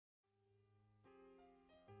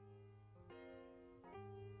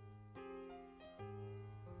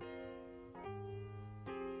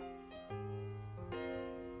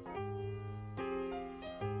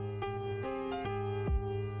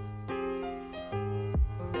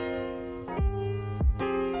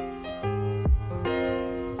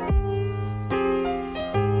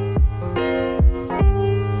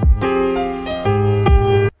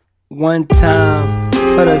One time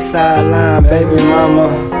for the sideline, baby mama.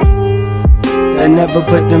 They never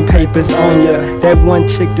put them papers on ya. That one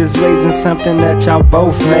chick that's raising something that y'all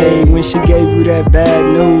both made. When she gave you that bad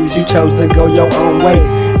news, you chose to go your own way.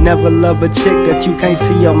 Never love a chick that you can't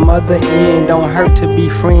see your mother in. Don't hurt to be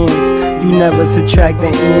friends, you never subtract the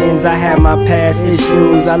ends. I had my past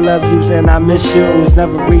issues, I love yous and I miss yous.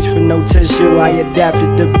 Never reach for no tissue, I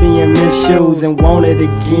adapted to being miss shoes and want it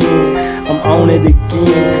again. I'm on it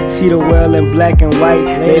again. See the world in black and white,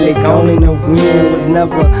 lately gone in the wind. Was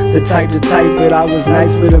never the type to type, but I was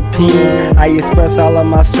nice with a pen. I express all of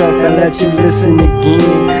my stress and let you listen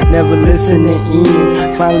again. Never listen to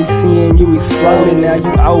end. Finally seeing you exploding, now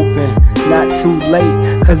you open. Not too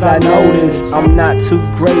late, cause I notice I'm not too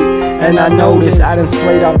great. And I notice I done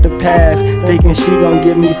strayed off the path, thinking she gon'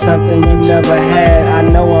 give me something you never had. I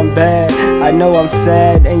know I'm bad, I know I'm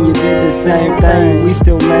sad, and you did the same thing. We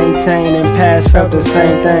still maintain and past felt the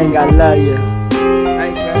same thing. I love you.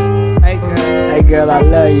 Hey girl, I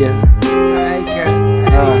love you.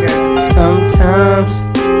 Sometimes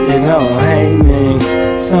you gon' hate me,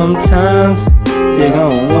 sometimes you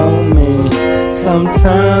gon' want me.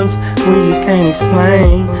 Sometimes we just can't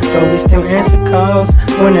explain, but we still answer calls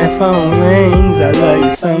when that phone rings. I love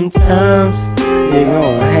you. Sometimes you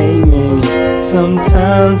gon' hate me,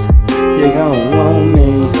 sometimes you gon' want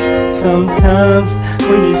me. Sometimes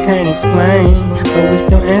we just can't explain, but we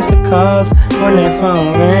still answer calls when that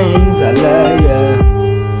phone rings. I love ya.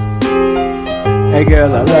 Hey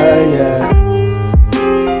girl, I love ya.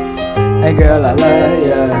 Hey girl, I love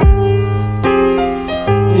ya.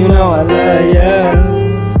 You know I love ya.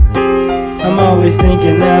 I'm always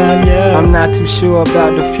thinking of ya. I'm not too sure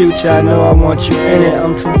about the future, I know I want you in it.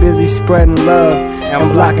 I'm too busy spreading love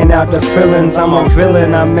and blocking out the feelings. I'm a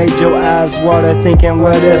villain, I made your eyes water, thinking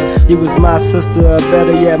what if you was my sister, or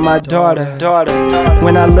better yet my daughter.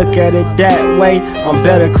 When I look at it that way, I'm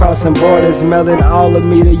better crossing borders, mailing all of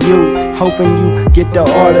me to you, hoping you get the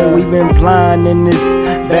order. We've been blind in this,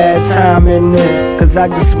 bad time in this, cause I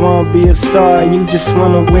just wanna be a star and you just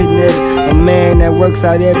wanna witness. A man that works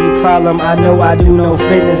out every problem, I know I do no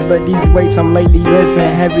fitness, but these weights I'm lately lifting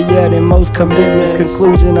heavier than most commitments.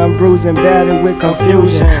 Conclusion, I'm bruising, battered with confusion.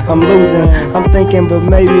 I'm losing, I'm thinking, but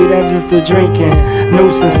maybe that's just the drinking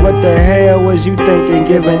nuisance. What the hell was you thinking,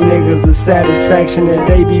 giving niggas the satisfaction that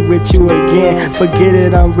they be with you again? Forget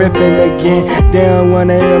it, I'm ripping again. They don't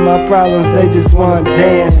wanna hear my problems, they just wanna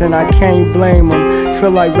dance, and I can't blame them.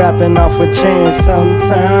 Feel like rapping off a chance.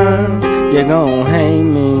 Sometimes you gon' hate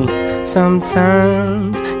me,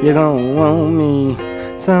 sometimes you gon' want me.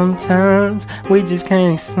 Sometimes we just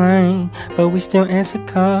can't explain, but we still answer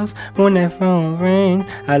calls when that phone rings.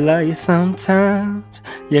 I love you. Sometimes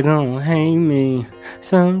you gon' hate me,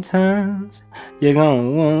 sometimes you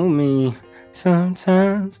gon' want me.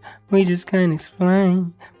 Sometimes we just can't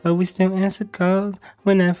explain, but we still answer calls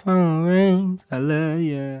when that phone rings. I love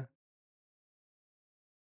ya.